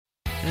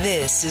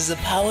This is a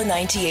Power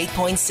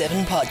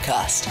 98.7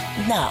 podcast.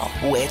 Now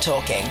we're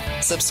talking.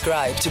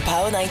 Subscribe to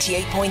Power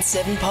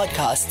 98.7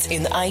 podcasts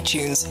in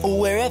iTunes or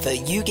wherever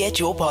you get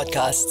your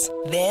podcasts.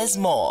 There's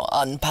more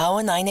on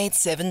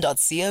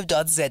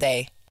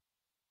power987.co.za.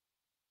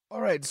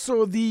 All right,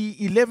 so the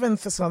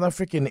 11th South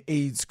African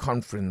AIDS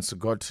conference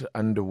got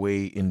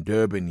underway in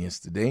Durban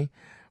yesterday,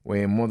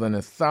 where more than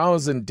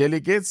 1,000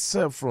 delegates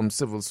from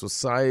civil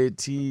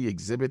society,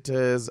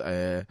 exhibitors,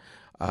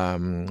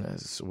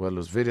 as well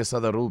as various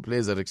other role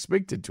players are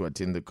expected to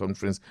attend the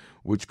conference,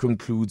 which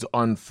concludes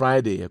on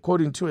Friday.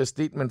 According to a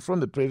statement from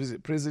the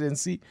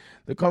presidency,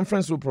 the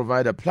conference will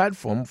provide a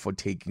platform for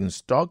taking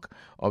stock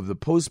of the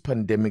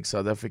post-pandemic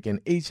South African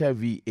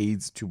HIV,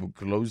 AIDS,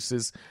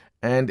 tuberculosis,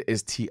 and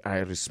STI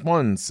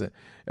response.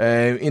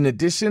 In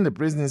addition, the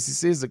presidency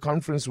says the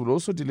conference will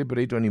also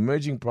deliberate on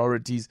emerging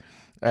priorities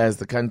as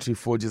the country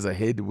forges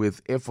ahead with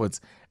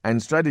efforts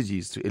and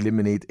strategies to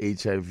eliminate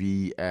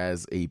HIV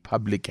as a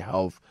public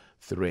health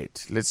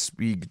threat. Let's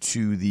speak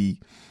to the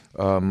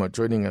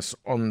joining us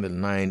on the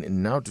line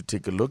now to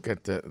take a look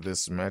at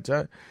this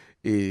matter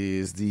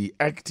is the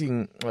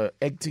acting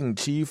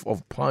chief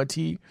of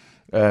party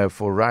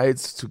for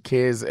Rights to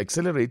Care's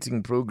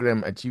accelerating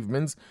program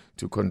achievements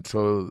to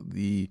control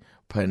the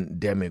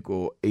pandemic,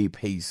 or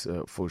APACE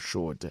for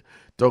short.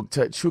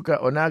 Dr.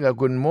 Chuka Onaga,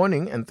 good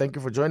morning and thank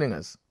you for joining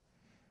us.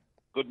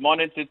 Good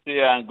morning, Titi,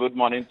 and good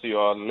morning to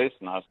your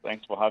listeners.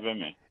 Thanks for having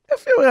me.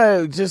 If you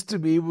were just to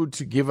be able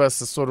to give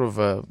us a sort of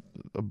a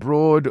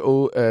broad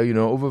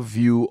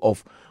overview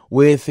of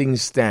where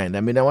things stand.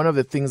 I mean, one of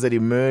the things that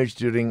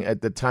emerged at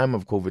the time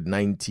of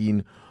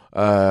COVID-19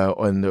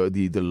 on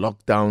the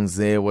lockdowns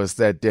there was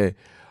that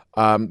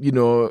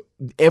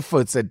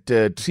efforts at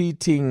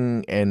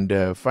treating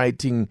and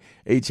fighting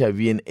HIV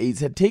and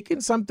AIDS had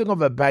taken something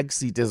of a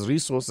backseat as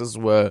resources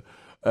were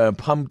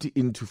pumped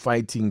into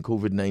fighting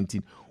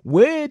COVID-19.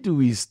 Where do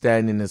we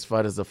stand in as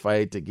far as the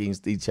fight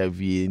against HIV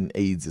and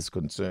AIDS is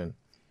concerned?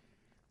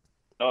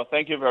 No,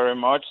 thank you very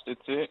much,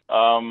 Titi.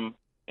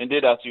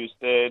 Indeed, as you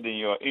said in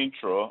your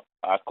intro,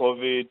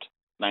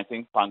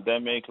 COVID-19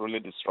 pandemic really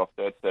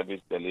disrupted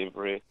service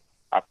delivery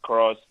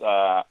across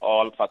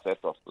all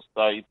facets of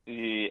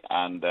society,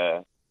 and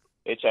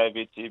HIV,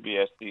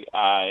 TB,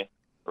 STI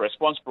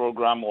response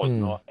program was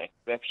no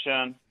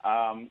exception.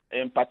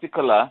 In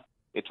particular,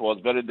 it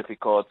was very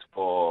difficult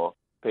for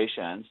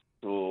patients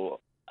to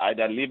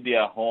either leave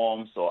their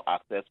homes or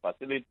access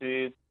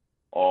facilities,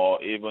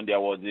 or even there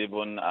was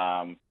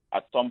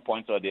at some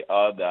point or the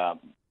other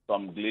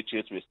some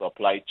glitches with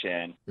supply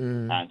chain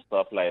and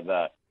stuff like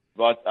that.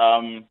 But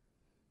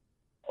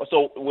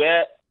so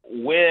where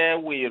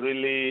we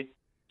really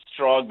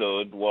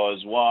struggled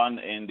was one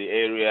in the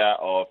area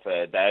of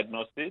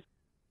diagnosis,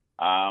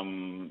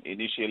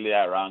 initially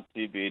around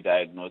TB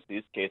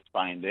diagnosis, case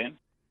finding.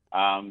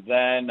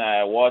 Then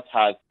what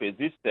has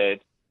persisted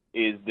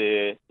is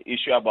the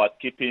issue about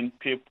keeping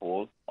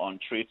people on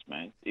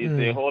treatment. It's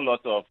a whole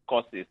lot of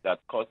causes that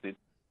cause it.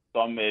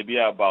 Some may be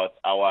about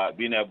our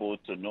being able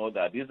to know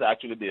that this is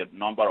actually the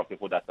number of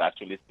people that are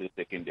actually still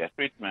taking their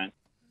treatment,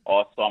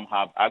 or some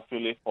have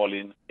actually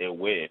fallen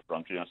away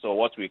from treatment. So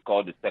what we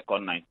call the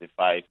second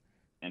 95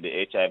 in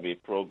the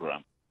HIV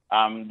program.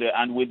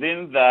 And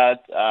within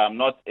that,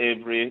 not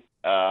every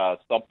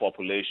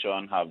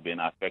subpopulation have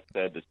been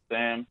affected the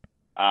same.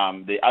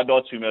 The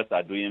adult females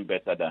are doing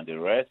better than the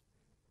rest.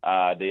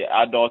 The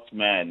adult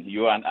men,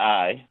 you and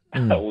I,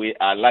 we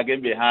are lagging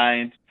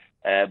behind.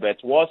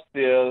 But what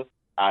still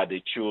are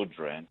the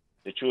children?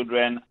 The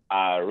children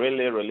are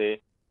really, really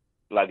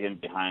lagging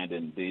behind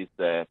in this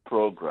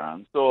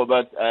program. So,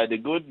 but the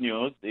good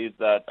news is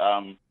that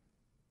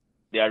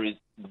there is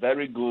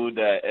very good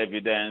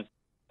evidence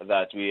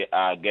that we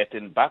are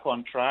getting back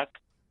on track.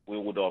 We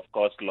would, of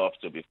course, love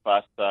to be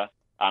faster.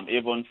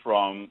 Even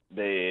from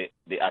the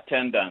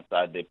attendance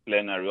at the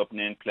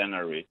opening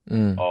plenary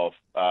of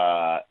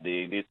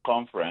this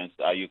conference,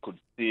 you could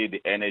see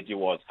the energy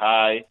was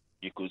high.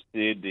 You could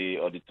see the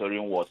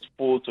auditorium was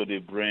full to the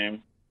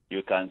brim.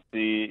 You can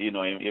see,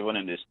 even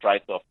in the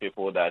strides of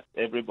people, that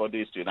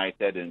everybody is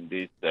united in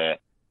this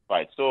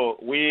fight. So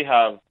we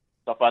have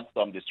suffered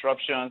some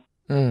disruptions,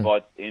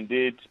 but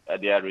indeed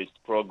there is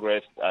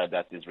progress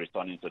that is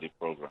returning to the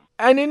program.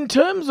 And in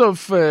terms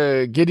of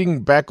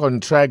getting back on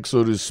track,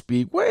 so to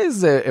speak, where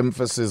is the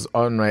emphasis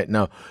on right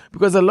now?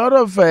 Because a lot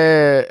of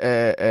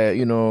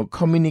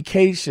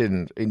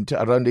communication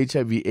around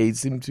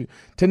HIV/AIDS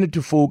tended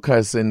to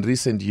focus in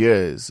recent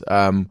years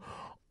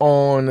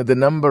on the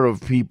number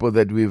of people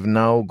that we've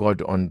now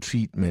got on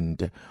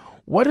treatment.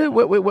 What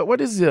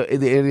is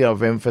the area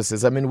of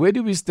emphasis? I mean, where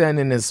do we stand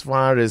in as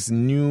far as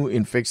new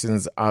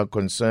infections are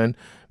concerned?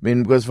 I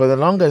mean, because for the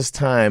longest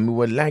time, we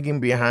were lagging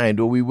behind,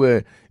 or we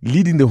were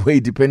leading the way,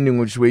 depending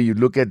which way you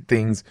look at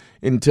things,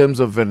 in terms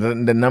of the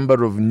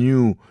number of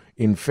new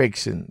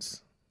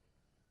infections.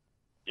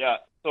 Yeah,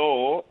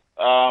 so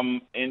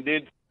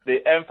indeed,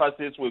 the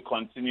emphasis will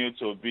continue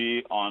to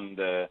be on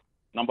the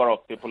number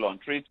of people on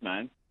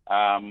treatment.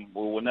 We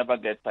will never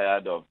get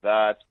tired of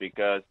that,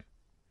 because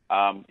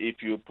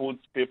if you put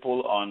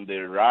people on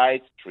the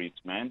right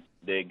treatment,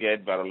 they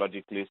get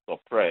virologically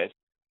suppressed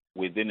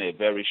within a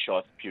very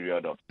short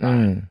period of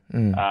time.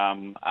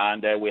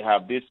 And we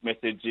have this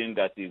messaging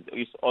that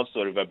is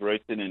also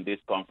reverberating in this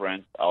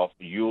conference of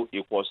U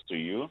equals to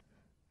U,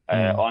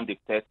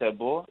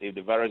 undetectable. If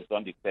the virus is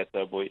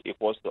undetectable, it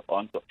equals to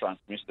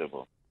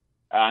untransmissible.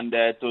 And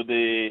to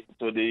the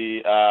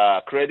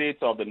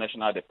credit of the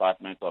National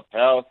Department of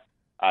Health,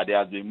 there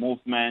has been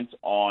movement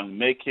on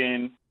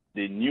making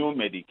the new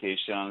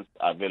medications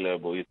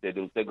available. It's a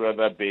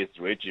dolutegravir-based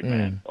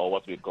regimen, or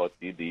what we call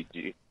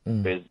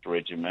CDG-based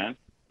regimen,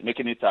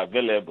 making it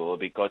available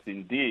because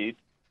indeed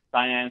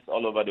science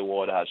all over the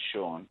world has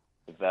shown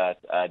that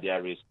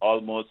there is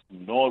almost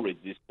no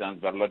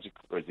resistance, virologic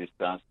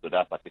resistance to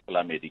that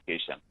particular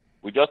medication.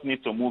 We just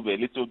need to move a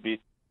little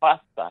bit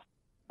faster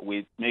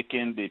with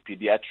making the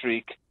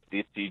pediatric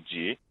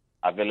DTG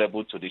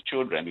available to the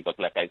children because,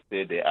 like I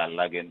said, they are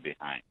lagging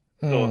behind.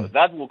 So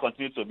that will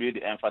continue to be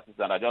the emphasis,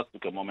 and I just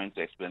took a moment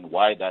to explain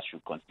why that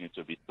should continue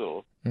to be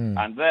so.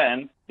 And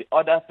then the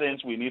other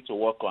things we need to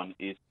work on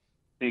is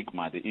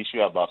stigma, the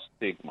issue about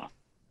stigma.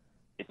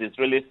 It is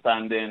really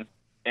standing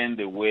in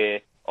the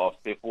way of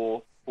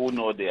people who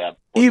know they are...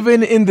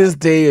 Even in this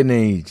day and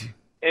age.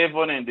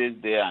 Even in this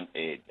day and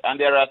age.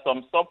 And there are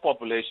some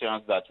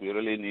subpopulations that we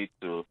really need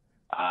to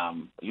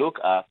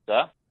look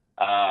after,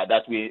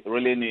 that we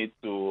really need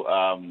to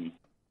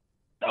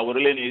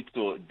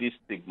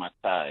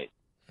destigmatize,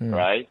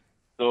 right?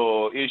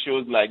 So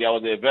issues like there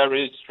was a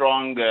very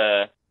strong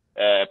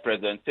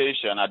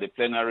presentation at the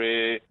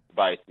plenary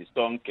by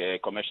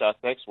Sisonke, commercial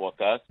sex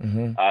workers.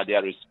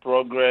 There is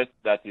progress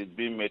that is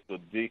being made to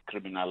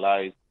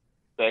decriminalize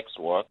sex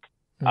work.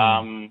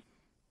 I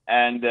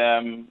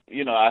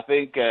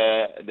think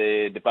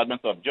the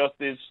Department of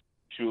Justice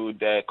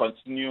should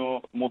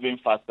continue moving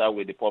faster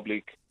with the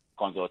public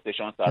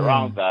consultations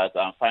around that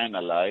and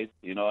finalize.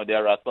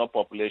 There are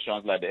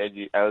subpopulations like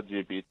the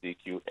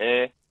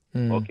LGBTQA.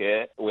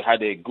 Okay, we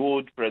had a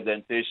good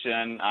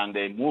presentation and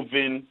a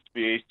moving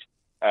speech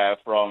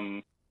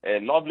from a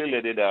lovely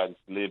lady that's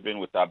living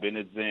with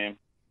albinism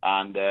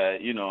and,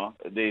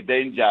 the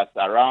dangers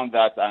around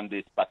that and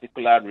this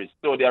particular risk.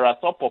 So there are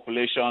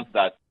subpopulations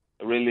that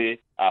really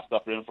are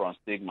suffering from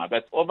stigma.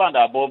 But over and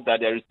above that,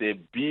 there is a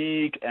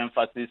big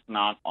emphasis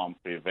now on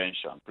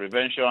prevention.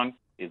 Prevention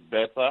is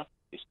better,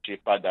 it's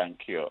cheaper than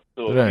cure.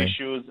 So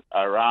issues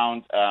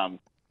around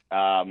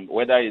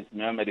whether it's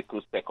male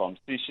medical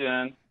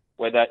circumcision,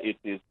 whether it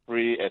is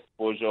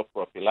pre-exposure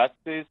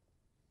prophylaxis,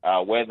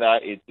 whether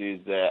it is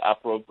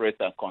appropriate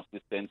and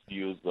consistent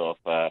use of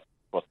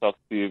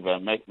protective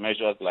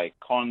measures like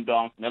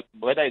condoms,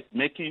 whether it's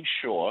making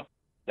sure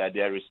that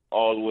there is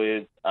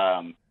always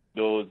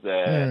those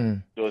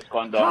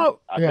condoms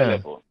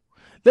available.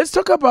 Let's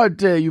talk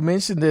about, you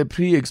mentioned the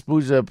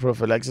pre-exposure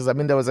prophylaxis. I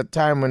mean, there was a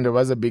time when there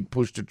was a big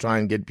push to try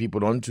and get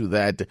people onto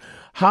that.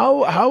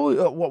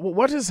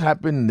 What has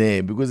happened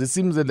there? Because it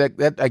seems that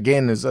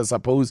again, is, I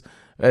suppose,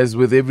 as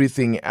with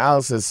everything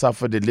else, has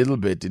suffered a little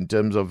bit in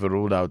terms of the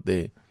rollout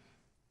there.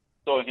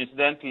 So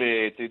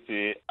incidentally,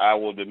 Titi, I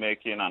will be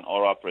making an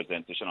oral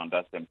presentation on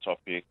that same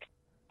topic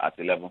at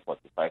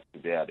 11:45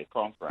 today at the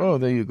conference. Oh,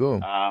 there you go.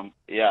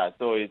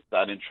 So it's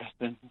an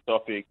interesting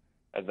topic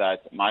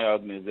that my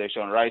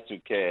organization, Right to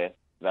Care,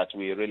 that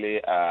we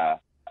really are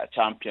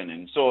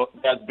championing. So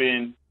there's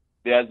been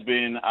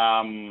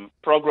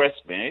progress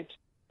made.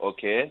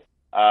 Okay,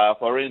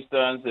 for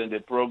instance, in the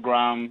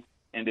program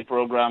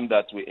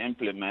that we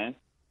implement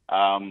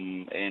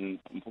in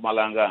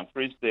Mpumalanga and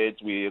Free State,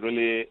 we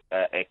really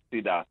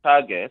exceed our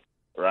targets,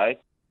 right?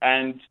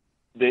 And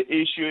the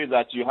issue is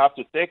that you have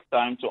to take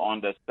time to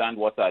understand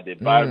what are the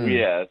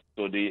barriers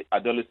to the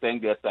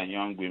adolescent girls and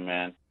young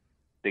women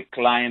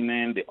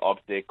declining the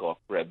uptake of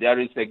PrEP. There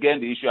is again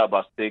the issue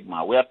about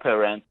stigma, where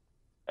parents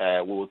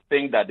will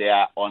think that they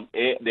are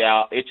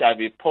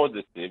HIV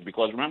positive,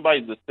 because remember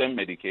it's the same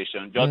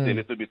medication, just a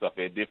little bit of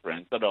a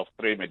difference. Instead of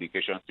 3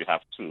 medications, you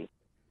have 2.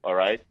 All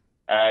right.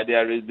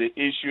 There is the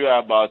issue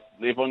about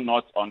even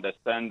not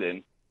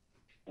understanding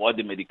what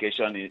the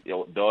medication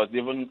does,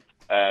 even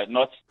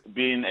not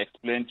being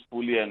explained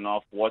fully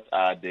enough what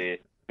are the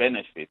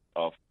benefits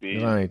of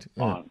being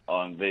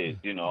on this,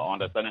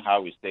 understanding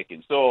how it's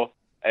taken. So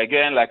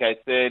again, like I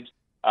said,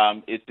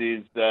 it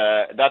is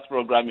that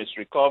program is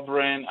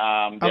recovering.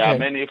 There are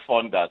many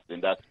funders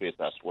in that space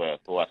as well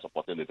who are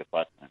supporting the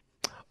department.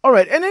 All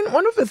right, and then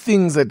one of the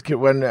things that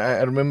when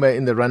I remember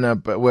in the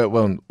run-up,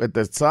 well, at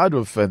the start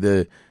of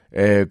the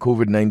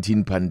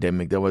COVID-19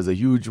 pandemic, there was a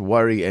huge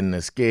worry and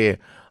a scare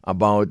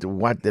about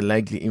what the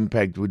likely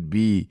impact would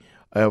be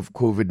of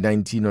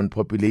COVID-19 on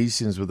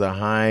populations with a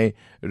high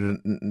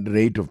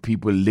rate of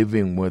people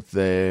living with,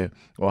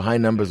 or high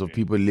numbers of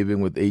people living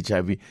with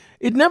HIV.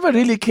 It never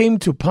really came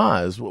to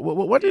pass.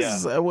 What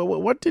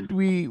did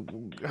we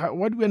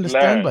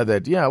understand by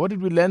that? Yeah, what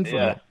did we learn from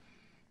it?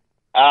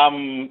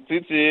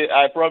 Titi,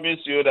 I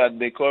promise you that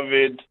the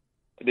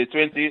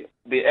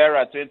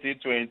era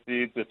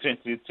 2020 to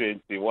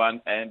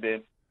 2021, and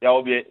then there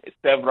will be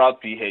several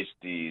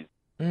PhDs,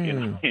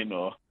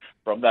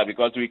 from that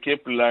because we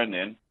keep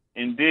learning.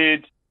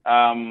 Indeed,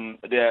 when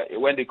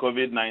the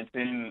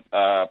COVID-19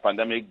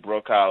 pandemic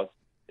broke out,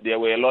 there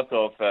were a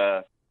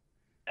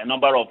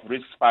number of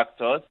risk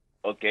factors,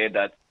 okay,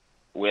 that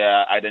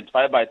were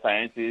identified by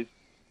scientists,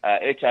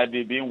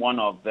 HIV being one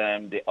of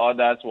them. The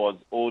others was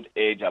old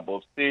age,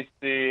 above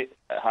 60,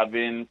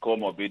 having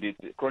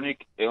comorbidity,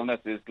 chronic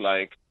illnesses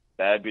like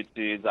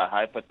diabetes,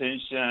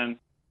 hypertension,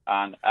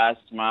 and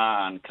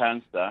asthma and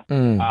cancer.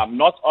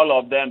 Not all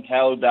of them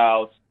held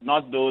out,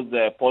 not those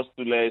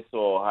postulates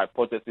or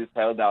hypotheses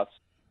held out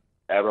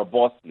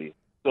robustly.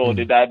 So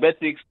the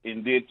diabetics,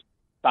 indeed,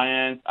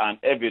 science and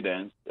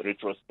evidence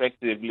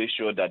retrospectively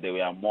showed that they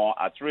were more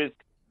at risk.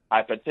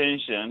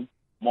 Hypertension,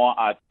 more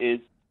at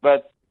risk.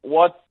 But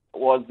what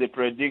was the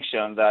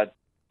prediction that,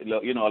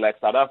 like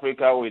South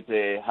Africa with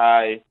a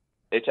high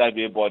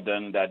HIV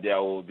burden, that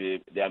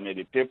there may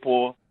be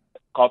people,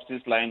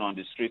 corpses lying on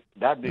the street?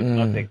 That did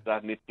not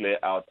exactly play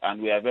out,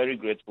 and we are very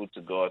grateful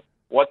to God.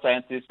 What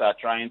scientists are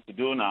trying to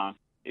do now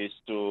is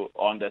to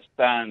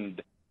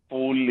understand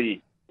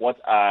fully what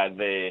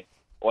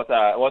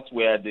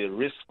were the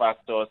risk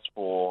factors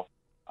for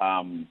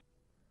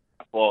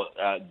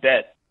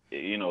death,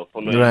 following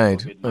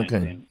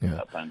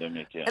COVID-19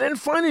 pandemic. Yeah. And then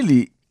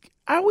finally,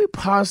 are we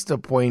past the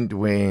point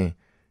where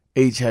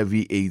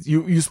HIV AIDS?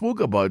 You spoke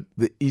about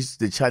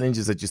the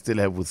challenges that you still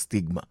have with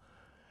stigma,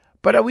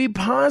 but are we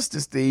past the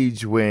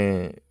stage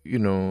where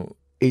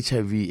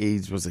HIV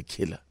AIDS was a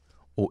killer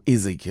or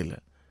is a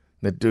killer?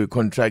 That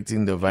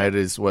contracting the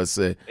virus was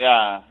a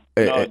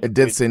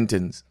death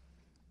sentence?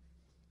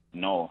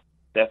 No,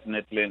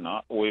 definitely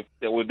not. We've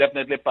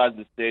definitely passed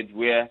the stage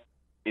where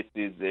it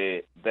is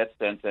a death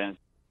sentence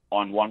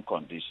on one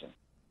condition.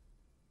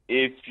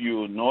 If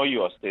you know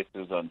your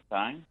status on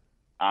time,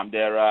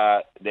 there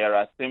are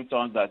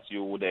symptoms that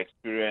you would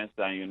experience,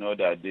 and you know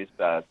that these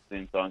are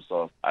symptoms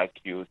of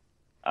acute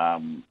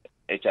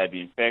HIV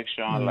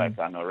infection, like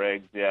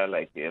anorexia,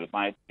 like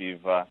mild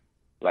fever,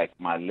 like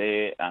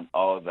malaria, and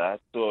all that.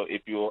 So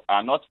if you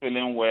are not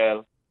feeling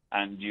well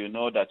and you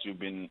know that you've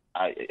been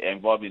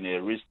involved in a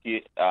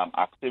risky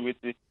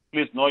activity,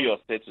 please know your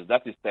status.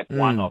 That is step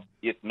one of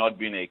it not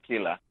being a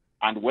killer.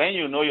 And when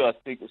you know your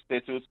status,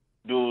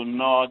 do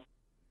not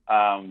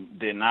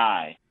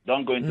deny.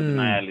 Don't go into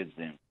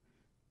denialism.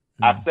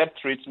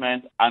 Accept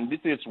treatment, and this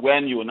is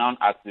when you now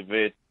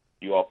activate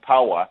your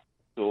power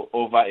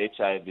over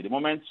HIV. The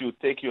moment you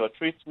take your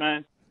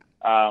treatment,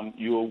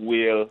 you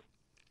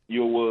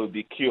will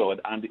be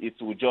cured, and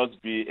it will just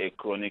be a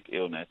chronic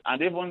illness.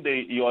 And even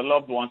your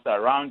loved ones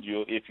around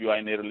you, if you are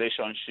in a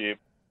relationship,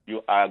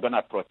 you are going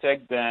to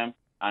protect them,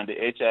 and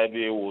the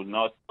HIV will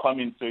not come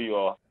into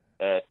your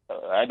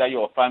either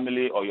your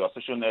family or your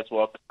social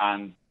network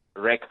and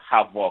wreak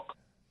havoc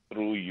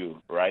through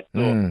you, right?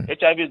 So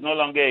HIV is no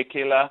longer a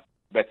killer,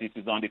 but it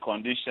is on the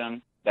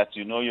condition that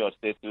you know your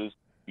status,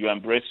 you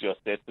embrace your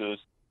status,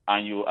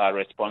 and you are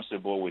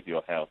responsible with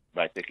your health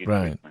by taking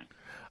treatment.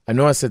 I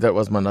know I said that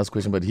was my last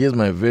question, but here's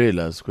my very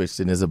last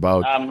question. Is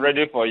about. I'm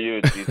ready for you,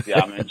 TC.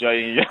 I'm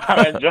enjoying you.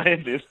 I'm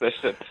enjoying this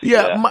session.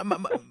 Yeah.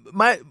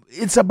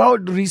 It's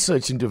about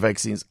research into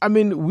vaccines. I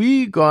mean,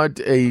 we got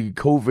a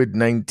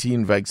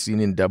COVID-19 vaccine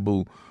in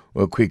double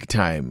or quick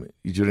time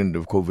during the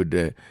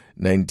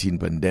COVID-19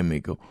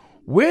 pandemic.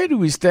 Where do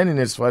we stand in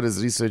as far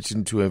as research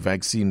into a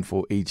vaccine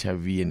for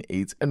HIV and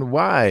AIDS, and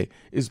why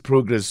is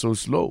progress so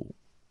slow?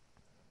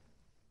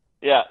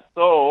 Yeah.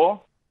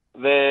 So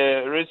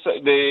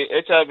the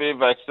HIV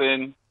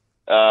vaccine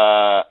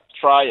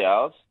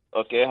trials,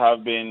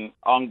 have been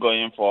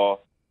ongoing for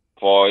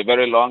a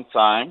very long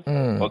time.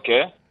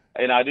 Okay.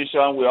 In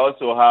addition, we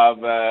also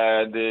have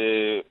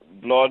the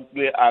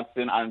bloodly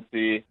acting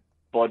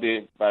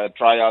antibody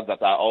trials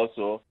that are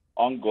also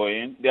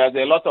ongoing. There's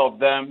a lot of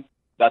them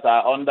that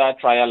are under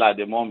trial at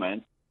the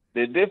moment.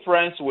 The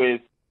difference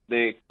with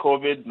the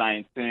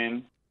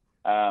COVID-19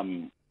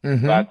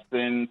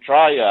 vaccine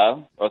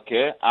trial,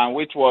 and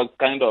which was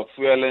kind of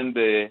fueling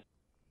the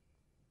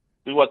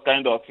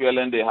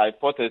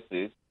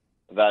hypothesis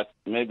that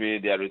maybe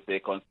there is a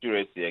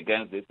conspiracy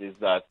against it, is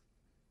that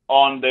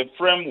on the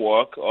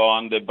framework,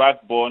 on the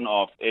backbone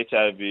of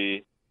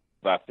HIV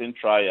vaccine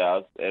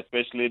trials,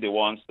 especially the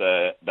ones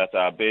that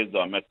are based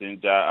on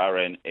messenger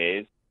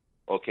RNAs,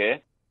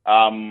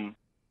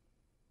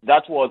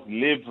 that was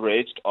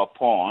leveraged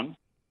upon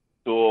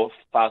to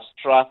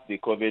fast-track the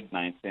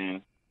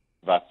COVID-19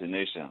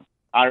 vaccination.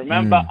 I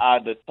remember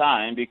at the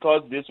time,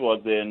 because this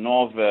was a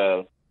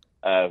novel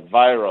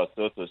virus,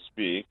 so to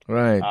speak,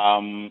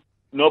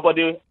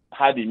 nobody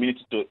had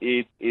immunity to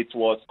it. It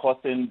was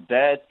causing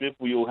death.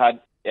 You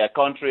had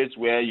countries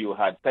where you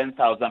had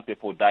 10,000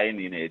 people dying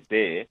in a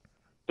day.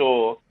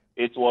 So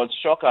it was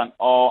shock and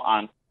awe,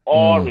 and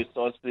all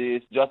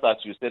resources, just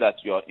as you said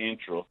at your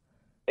intro,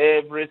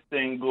 every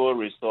single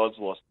resource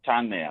was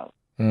channeled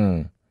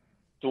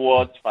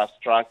towards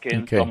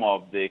fast-tracking some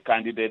of the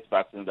candidate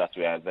vaccines that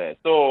were there.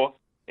 So,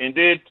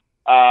 indeed,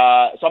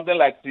 something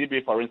like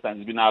TB, for instance,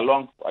 has been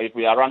around for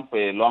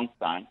a long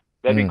time.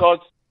 But because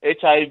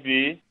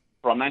HIV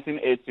from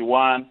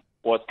 1981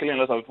 was killing a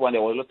lot of people and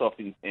there was a lot of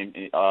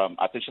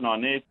attention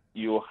on it,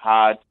 you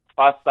had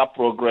faster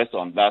progress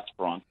on that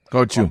front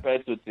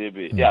compared to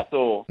TB.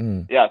 So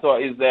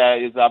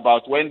it's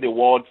about when the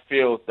world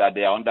feels that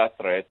they are under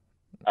threat,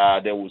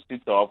 they will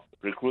sit up,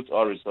 recruit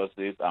all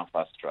resources, and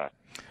fast track.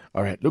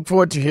 All right. Look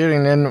forward to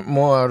hearing then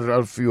more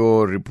of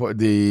your report,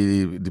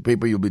 the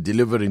paper you'll be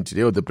delivering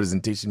today or the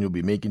presentation you'll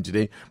be making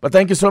today. But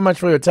thank you so much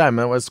for your time.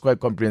 That was quite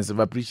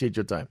comprehensive. I appreciate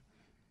your time.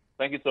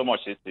 Thank you so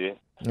much, Steve.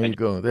 There you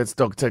go. That's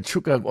Dr.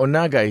 Chuka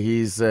Onaga.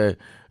 He's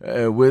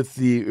with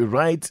the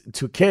Right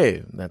to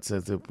Care. That's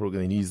the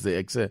program. He's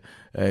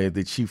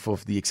the chief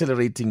of the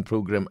Accelerating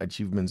Program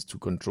Achievements to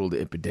Control the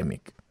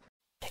Epidemic.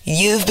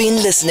 You've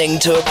been listening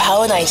to a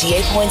Power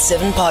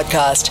 98.7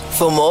 podcast.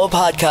 For more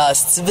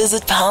podcasts,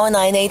 visit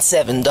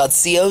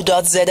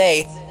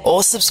power987.co.za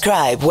or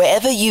subscribe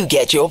wherever you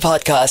get your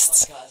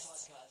podcasts.